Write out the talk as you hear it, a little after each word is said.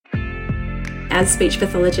as speech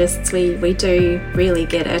pathologists, we do really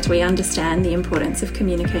get it. We understand the importance of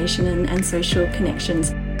communication and social connections.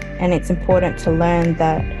 And it's important to learn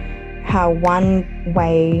that how one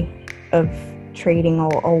way of treating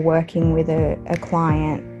or working with a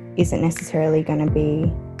client isn't necessarily going to be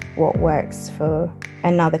what works for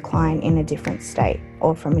another client in a different state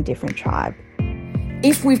or from a different tribe.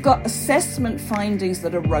 If we've got assessment findings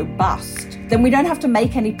that are robust, then we don't have to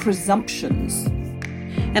make any presumptions.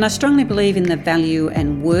 And I strongly believe in the value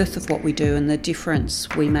and worth of what we do and the difference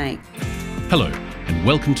we make. Hello, and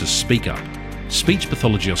welcome to Speak Up, Speech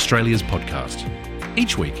Pathology Australia's podcast.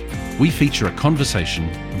 Each week, we feature a conversation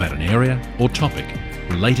about an area or topic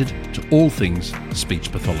related to all things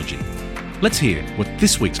speech pathology. Let's hear what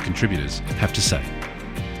this week's contributors have to say.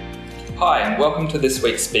 Hi, and welcome to this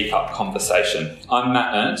week's Speak Up conversation. I'm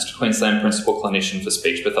Matt Ernst, Queensland Principal Clinician for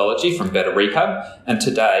Speech Pathology from Better Rehab, and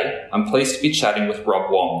today I'm pleased to be chatting with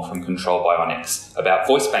Rob Wong from Control Bionics about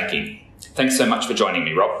voice banking. Thanks so much for joining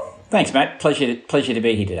me, Rob. Thanks, Matt. Pleasure to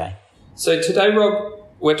be here today. So today, Rob,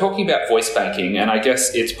 we're talking about voice banking, and I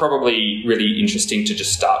guess it's probably really interesting to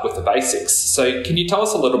just start with the basics. So can you tell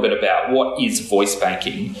us a little bit about what is voice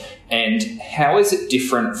banking and how is it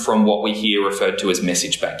different from what we hear referred to as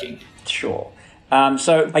message banking? Sure.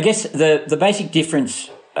 So I guess the basic difference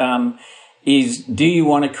is, do you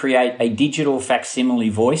want to create a digital facsimile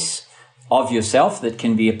voice of yourself that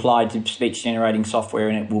can be applied to speech generating software,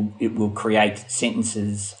 and it will create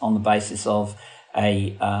sentences on the basis of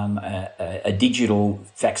a digital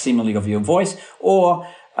facsimile of your voice, or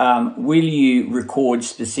will you record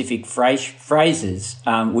specific phrases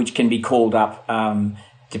which can be called up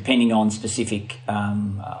depending on specific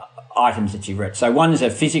items that you've read? So one is a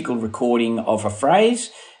physical recording of a phrase,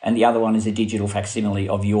 and the other one is a digital facsimile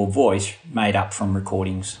of your voice made up from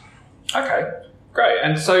recordings. Okay, great.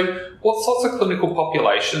 And so what sorts of clinical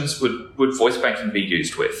populations would voice banking be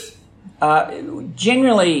used with?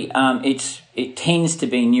 Generally, it tends to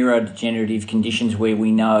be neurodegenerative conditions where we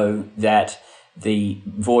know that the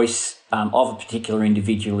voice of a particular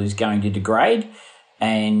individual is going to degrade,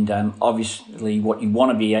 and obviously what you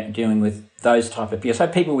want to be doing with those type of people, so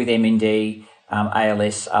people with MND,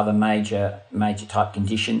 ALS, other major type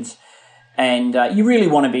conditions, and you really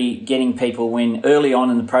want to be getting people when early on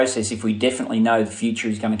in the process, if we definitely know the future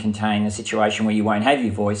is going to contain a situation where you won't have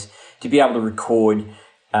your voice, to be able to record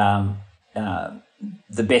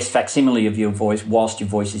the best facsimile of your voice whilst your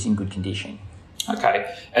voice is in good condition.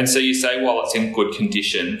 Okay. And so you say while it's in good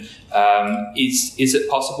condition, is it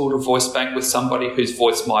possible to voice bank with somebody whose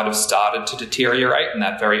voice might have started to deteriorate in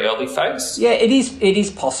that very early phase? Yeah, it is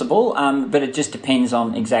possible, but it just depends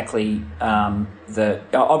on exactly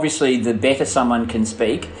obviously the better someone can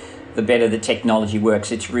speak, the better the technology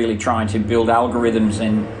works. It's really trying to build algorithms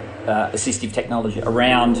and assistive technology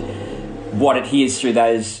around what it hears through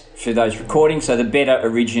those recordings. So the better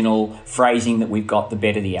original phrasing that we've got, the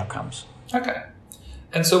better the outcomes. Okay.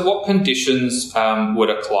 And so what conditions would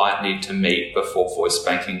a client need to meet before voice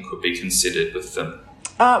banking could be considered with them?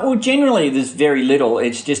 Well, generally there's very little.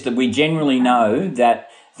 It's just that we generally know that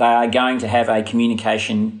they are going to have a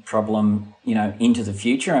communication problem, into the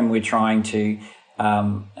future, and we're trying to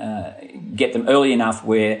get them early enough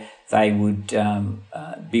where they would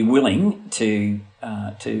be willing to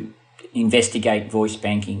investigate voice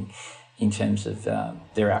banking in terms of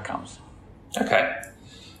their outcomes. Okay.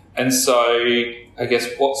 And so I guess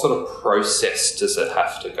what sort of process does it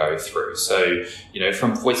have to go through? So,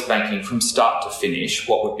 from voice banking, from start to finish,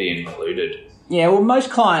 what would be included? Yeah, well,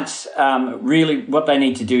 most clients really what they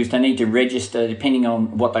need to do is they need to register depending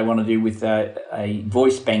on what they want to do with a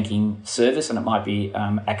voice banking service, and it might be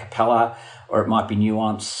a cappella, or it might be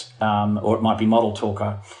Nuance, or it might be Model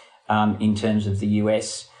Talker in terms of the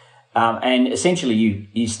US. And essentially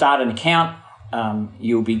you start an account.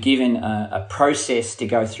 You'll be given a process to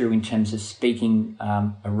go through in terms of speaking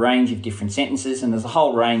a range of different sentences, and there's a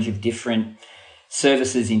whole range of different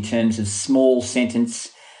services in terms of small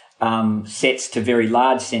sentence sets to very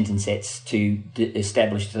large sentence sets to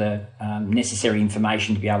establish the necessary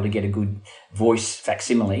information to be able to get a good voice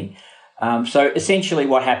facsimile. So essentially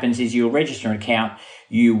what happens is you'll register an account,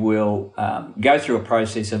 you will go through a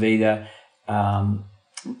process of either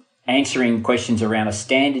answering questions around a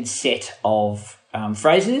standard set of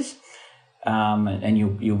phrases, and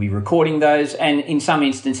you'll be recording those. And in some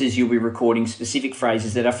instances, you'll be recording specific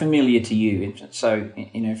phrases that are familiar to you. So,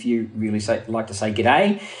 if you really like to say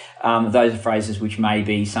 "g'day," those are phrases which may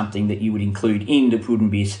be something that you would include in that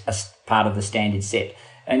wouldn't be a part of the standard set.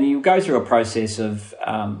 And you go through a process of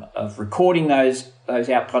recording those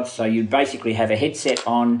outputs. So you basically have a headset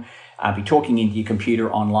on, be talking into your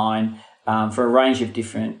computer online. for a range of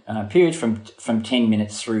different periods, from 10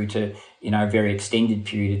 minutes through to a very extended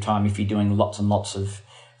period of time if you're doing lots and lots of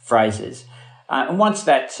phrases. And once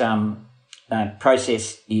that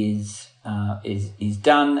process is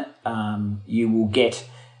done, you will get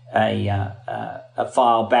a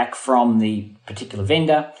file back from the particular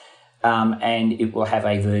vendor, and it will have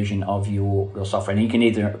a version of your software. And you can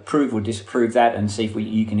either approve or disapprove that and see if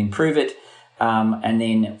you can improve it. And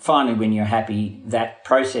then finally, when you're happy, that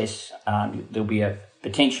process, there'll be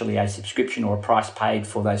potentially a subscription or a price paid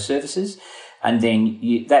for those services. And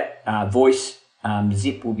then that voice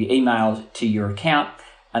zip will be emailed to your account,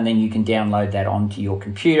 and then you can download that onto your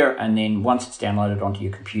computer. And then once it's downloaded onto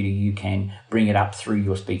your computer, you can bring it up through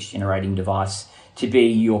your speech generating device to be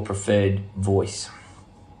your preferred voice.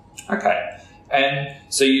 Okay. And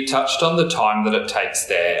so you touched on the time that it takes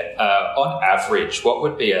there. On average, what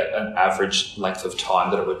would be an average length of time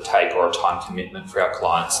that it would take, or a time commitment for our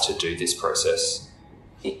clients to do this process?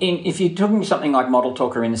 If you're talking something like Model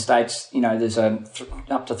Talker in the States, there's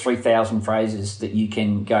up to 3,000 phrases that you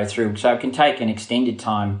can go through. So it can take an extended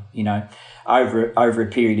time, over a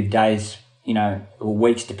period of days, or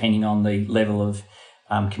weeks, depending on the level of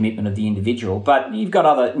commitment of the individual. But you've got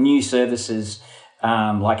other new services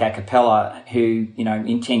like a cappella, who,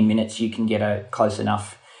 in 10 minutes you can get a close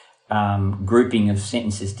enough grouping of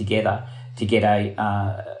sentences together to get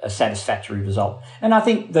a satisfactory result. And I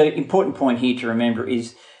think the important point here to remember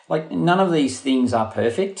is, none of these things are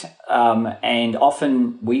perfect, and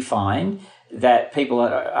often we find that people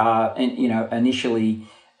are initially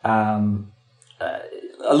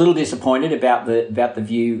a little disappointed about the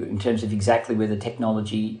view in terms of exactly where the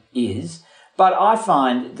technology is. But I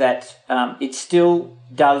find that it still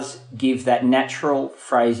does give that natural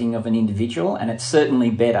phrasing of an individual, and it's certainly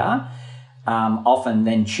better often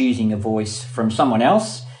than choosing a voice from someone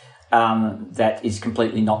else that is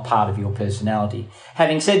completely not part of your personality.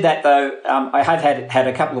 Having said that, though, I have had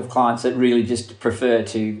a couple of clients that really just prefer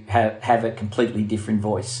to have a completely different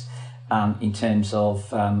voice in terms of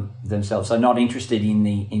themselves. So not interested in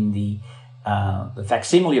the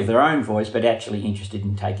facsimile of their own voice, but actually interested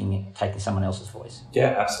in taking someone else's voice.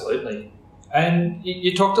 Yeah, absolutely. And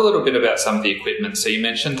you talked a little bit about some of the equipment. So you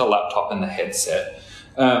mentioned the laptop and the headset.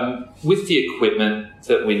 With the equipment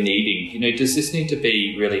that we're needing, does this need to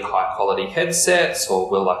be really high quality headsets, or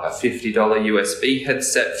will like a $50 USB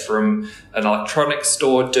headset from an electronics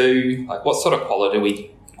store do? What sort of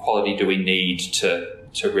quality do we need to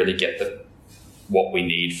really get what we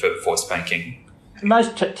need for voice banking?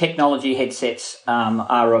 Most technology headsets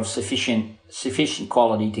are of sufficient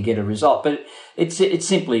quality to get a result, but it's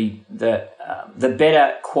simply the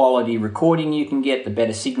better quality recording you can get, the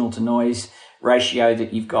better signal to noise ratio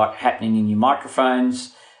that you've got happening in your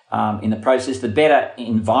microphones in the process, the better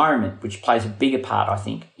environment, which plays a bigger part, I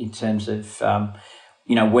think, in terms of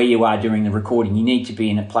where you are during the recording. You need to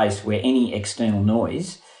be in a place where any external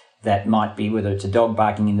noise that might be, whether it's a dog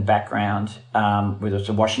barking in the background, whether it's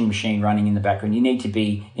a washing machine running in the background, you need to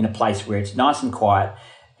be in a place where it's nice and quiet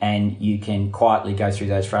and you can quietly go through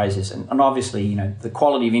those phrases. And obviously, the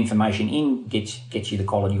quality of information in gets you the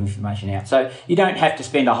quality of information out. So you don't have to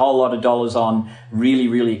spend a whole lot of dollars on really,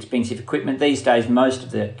 really expensive equipment. These days, most of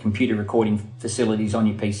the computer recording facilities on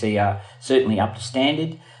your PC are certainly up to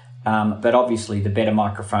standard. But obviously, the better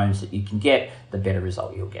microphones that you can get, the better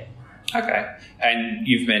result you'll get. Okay. And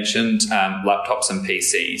you've mentioned laptops and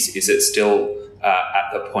PCs. Is it still at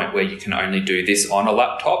the point where you can only do this on a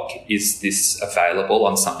laptop? Is this available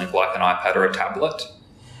on something like an iPad or a tablet?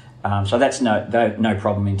 So that's no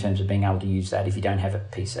problem in terms of being able to use that if you don't have a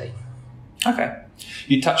PC. Okay.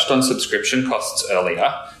 You touched on subscription costs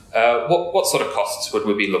earlier. What sort of costs would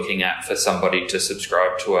we be looking at for somebody to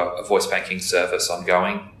subscribe to a voice banking service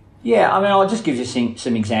ongoing? Yeah, I'll just give you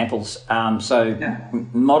some examples.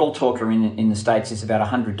 Model Talker in the States is about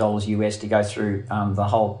 $100 US to go through the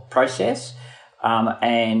whole process.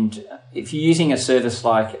 And if you're using a service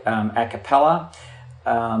like a cappella,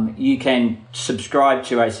 you can subscribe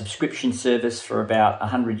to a subscription service for about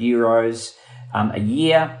 €100 a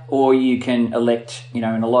year, or you can elect, in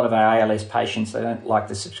a lot of our ALS patients, they don't like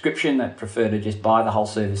the subscription, they prefer to just buy the whole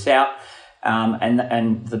service out.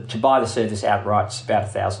 To buy the service outright is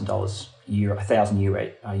about €1,000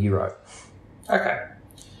 euro. Okay.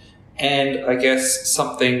 And I guess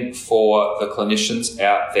something for the clinicians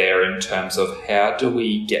out there in terms of how do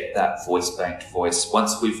we get that voice-banked voice?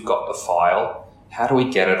 Once we've got the file, how do we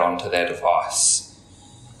get it onto their device?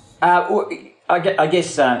 I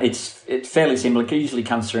guess it's fairly simple. It usually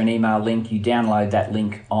comes through an email link. You download that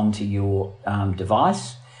link onto your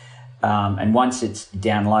device. And once it's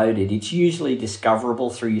downloaded, it's usually discoverable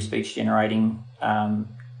through your speech generating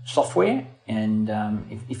software, and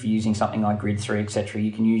if you're using something like Grid 3, etc.,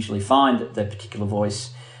 you can usually find the particular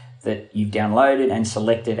voice that you've downloaded and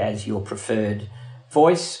selected as your preferred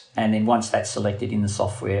voice, and then once that's selected in the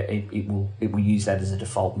software, it will use that as a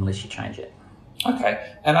default unless you change it.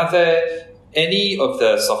 Okay. And are there any of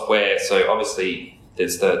the software, so obviously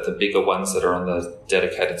there's the bigger ones that are on the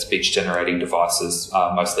dedicated speech generating devices,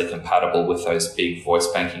 are mostly compatible with those big voice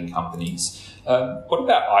banking companies. What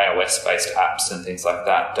about iOS-based apps and things like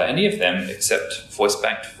that? Do any of them accept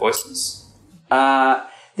voice-banked voices?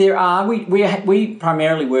 There are. We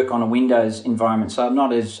primarily work on a Windows environment, so I'm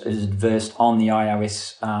not as versed on the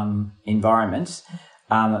iOS environments.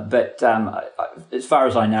 But as far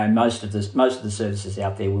as I know, most of the services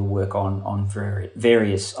out there will work on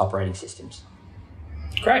various operating systems.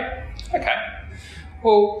 Great. Okay.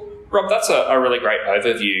 Well, Rob, that's a really great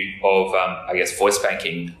overview of, voice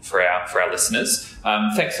banking for our listeners.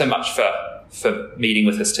 Thanks so much for meeting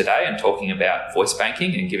with us today and talking about voice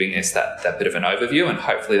banking and giving us that bit of an overview, and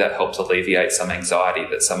hopefully that helps alleviate some anxiety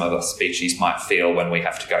that some of us species might feel when we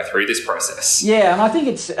have to go through this process. Yeah, and I think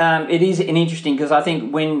it is an interesting, because I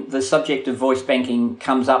think when the subject of voice banking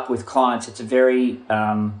comes up with clients, it's a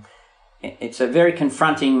very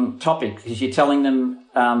confronting topic, because you're telling them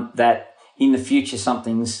that in the future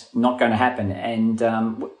something's not going to happen, and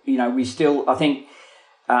we still, I think,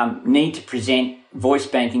 need to present voice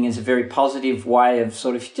banking as a very positive way of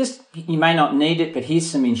sort of just, you may not need it, but here's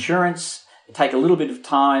some insurance. Take a little bit of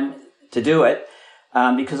time to do it,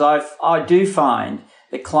 because I do find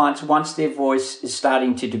that clients, once their voice is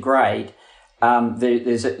starting to degrade, there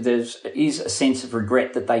is a sense of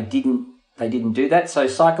regret that they didn't do that. So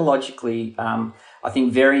psychologically, I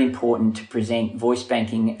think very important to present voice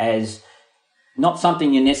banking as not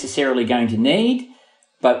something you're necessarily going to need,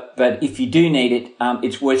 but if you do need it,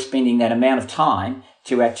 it's worth spending that amount of time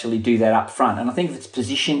to actually do that up front. And I think if it's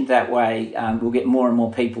positioned that way, we'll get more and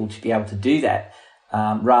more people to be able to do that,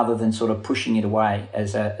 rather than sort of pushing it away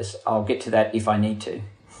as I'll get to that if I need to.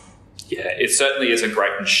 Yeah, it certainly is a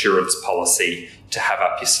great insurance policy to have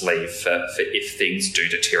up your sleeve for if things do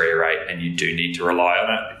deteriorate and you do need to rely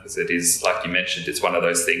on it, because it is, like you mentioned, it's one of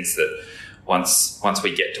those things that once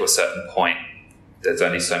we get to a certain point, there's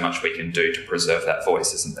only so much we can do to preserve that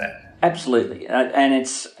voice, isn't there? Absolutely. And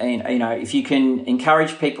it's, if you can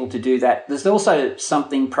encourage people to do that, there's also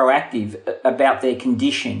something proactive about their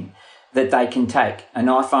condition that they can take.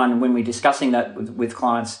 And I find when we're discussing that with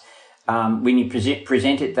clients, when you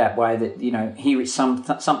present it that way, that, here is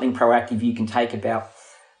something proactive you can take about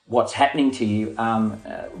what's happening to you,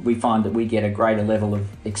 we find that we get a greater level of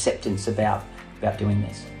acceptance about doing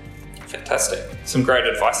this. Fantastic. Some great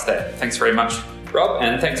advice there. Thanks very much, Rob,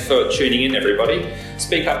 and thanks for tuning in, everybody.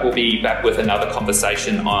 Speak Up will be back with another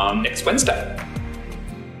conversation on next Wednesday.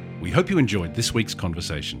 We hope you enjoyed this week's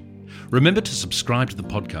conversation. Remember to subscribe to the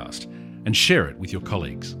podcast and share it with your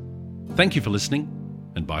colleagues. Thank you for listening,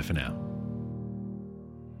 and bye for now.